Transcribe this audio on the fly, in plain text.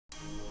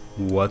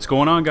What's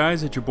going on,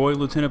 guys? It's your boy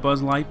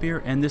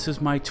LtBuzzLitebeer, and this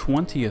is my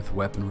 20th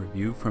weapon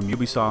review from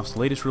Ubisoft's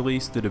latest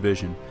release, The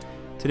Division.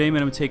 Today I'm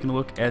going to be taking a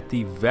look at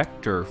the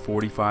Vector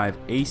 45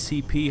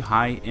 ACP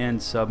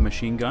high-end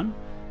submachine gun.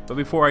 But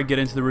before I get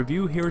into the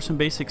review, here are some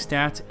basic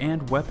stats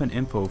and weapon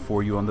info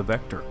for you on the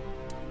Vector.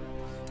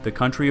 The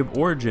country of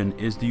origin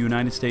is the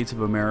United States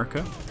of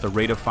America. The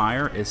rate of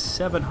fire is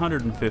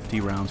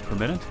 750 rounds per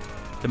minute.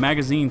 The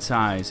magazine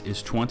size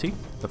is 20.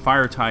 The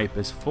fire type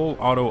is full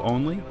auto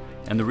only.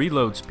 And the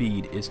reload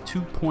speed is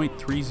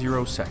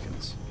 2.30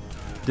 seconds.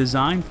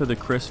 Design for the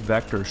Chris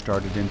Vector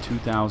started in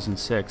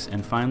 2006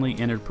 and finally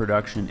entered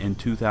production in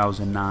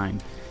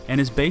 2009,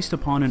 and is based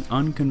upon an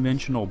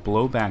unconventional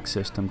blowback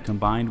system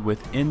combined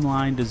with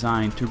inline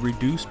design to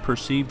reduce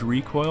perceived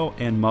recoil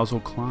and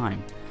muzzle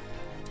climb.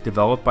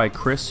 Developed by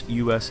Chris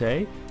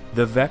USA,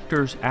 the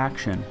Vector's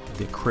action,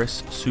 the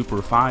Chris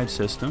Super 5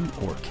 system,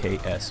 or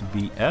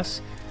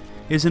KSVS,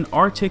 is an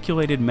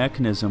articulated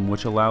mechanism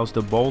which allows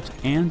the bolt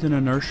and an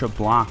inertia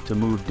block to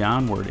move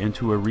downward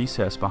into a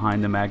recess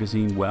behind the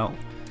magazine well.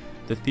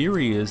 The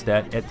theory is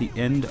that at the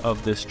end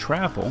of this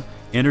travel,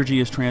 energy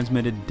is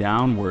transmitted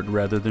downward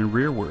rather than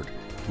rearward,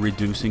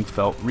 reducing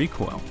felt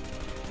recoil.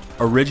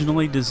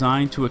 Originally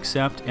designed to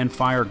accept and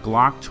fire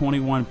Glock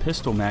 21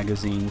 pistol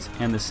magazines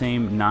and the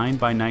same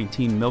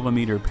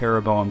 9x19mm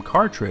parabellum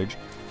cartridge,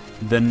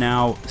 the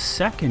now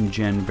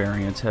second-gen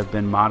variants have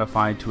been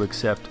modified to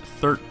accept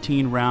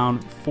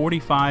 13-round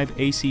 45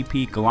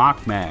 ACP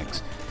Glock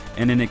mags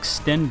and an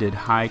extended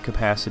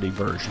high-capacity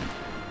version.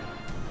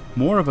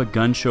 More of a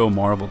gun show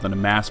marvel than a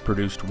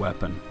mass-produced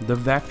weapon, the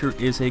Vector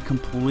is a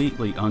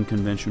completely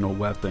unconventional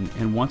weapon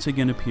and once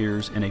again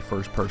appears in a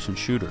first-person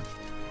shooter.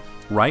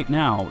 Right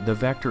now, the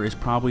Vector is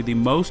probably the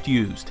most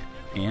used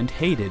and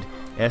hated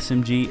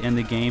SMG in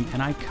the game,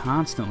 and I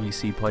constantly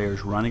see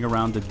players running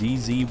around the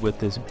DZ with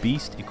this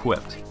beast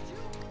equipped.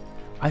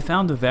 I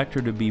found the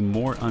Vector to be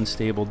more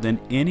unstable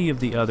than any of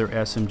the other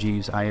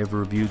SMGs I have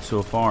reviewed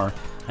so far,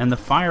 and the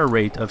fire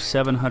rate of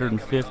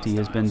 750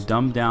 has been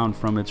dumbed down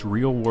from its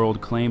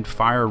real-world claimed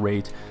fire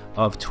rate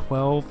of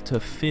 12 to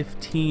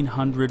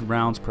 1500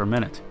 rounds per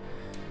minute.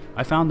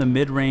 I found the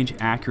mid-range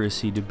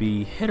accuracy to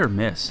be hit or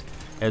miss,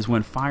 as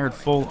when fired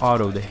full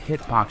auto, the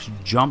hitbox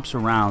jumps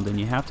around and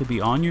you have to be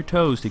on your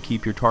toes to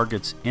keep your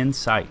targets in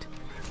sight.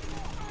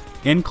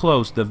 In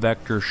close, the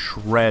Vector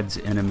shreds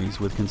enemies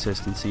with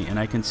consistency, and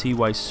I can see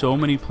why so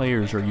many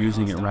players are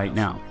using it right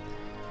now.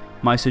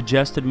 My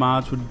suggested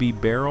mods would be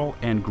barrel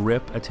and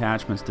grip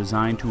attachments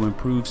designed to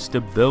improve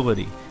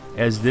stability,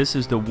 as this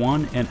is the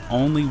one and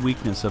only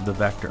weakness of the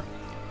Vector.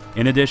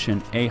 In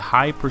addition, a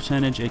high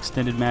percentage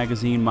extended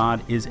magazine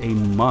mod is a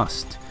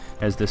must,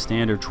 as the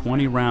standard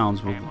 20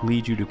 rounds will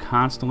lead you to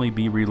constantly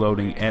be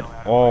reloading at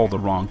all the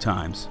wrong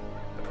times.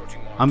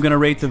 I'm going to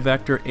rate the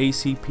Vector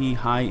ACP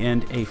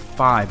high-end a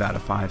 5 out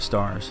of 5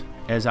 stars.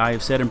 As I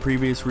have said in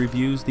previous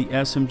reviews, the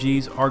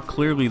SMGs are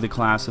clearly the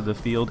class of the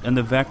field, and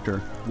the Vector,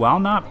 while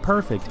not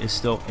perfect, is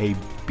still a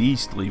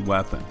beastly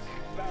weapon.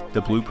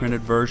 The blueprinted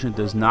version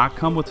does not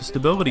come with the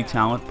stability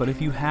talent, but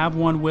if you have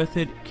one with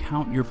it,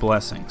 count your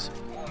blessings.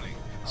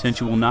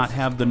 Since you will not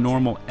have the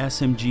normal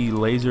SMG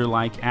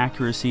laser-like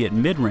accuracy at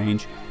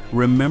mid-range,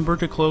 remember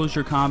to close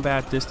your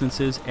combat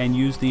distances and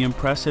use the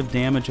impressive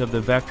damage of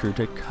the Vector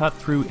to cut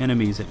through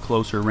enemies at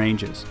closer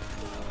ranges.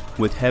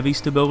 With heavy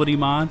stability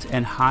mods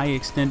and high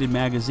extended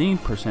magazine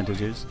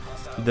percentages,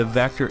 the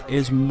Vector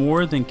is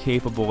more than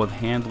capable of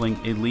handling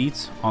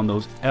elites on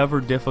those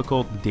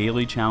ever-difficult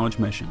daily challenge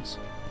missions.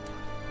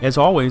 As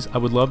always, I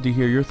would love to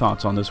hear your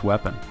thoughts on this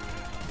weapon.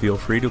 Feel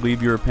free to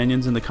leave your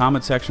opinions in the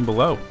comment section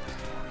below.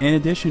 In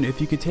addition,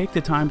 if you could take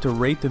the time to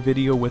rate the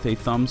video with a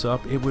thumbs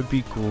up, it would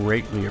be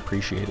greatly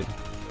appreciated.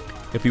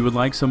 If you would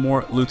like some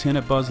more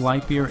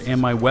LtBuzzLitebeer and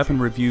my weapon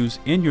reviews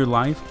in your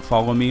life,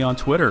 follow me on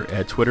Twitter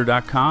at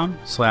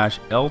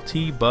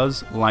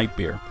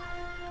twitter.com/LtBuzzLitebeer.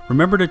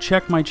 Remember to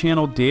check my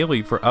channel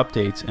daily for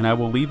updates, and I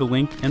will leave a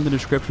link in the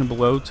description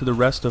below to the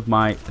rest of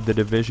my The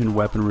Division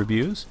weapon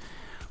reviews.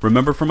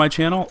 Remember, for my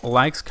channel,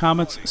 likes,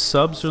 comments,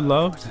 subs are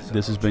loved.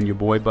 This has been your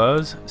boy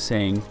Buzz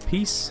saying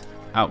peace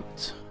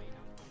out.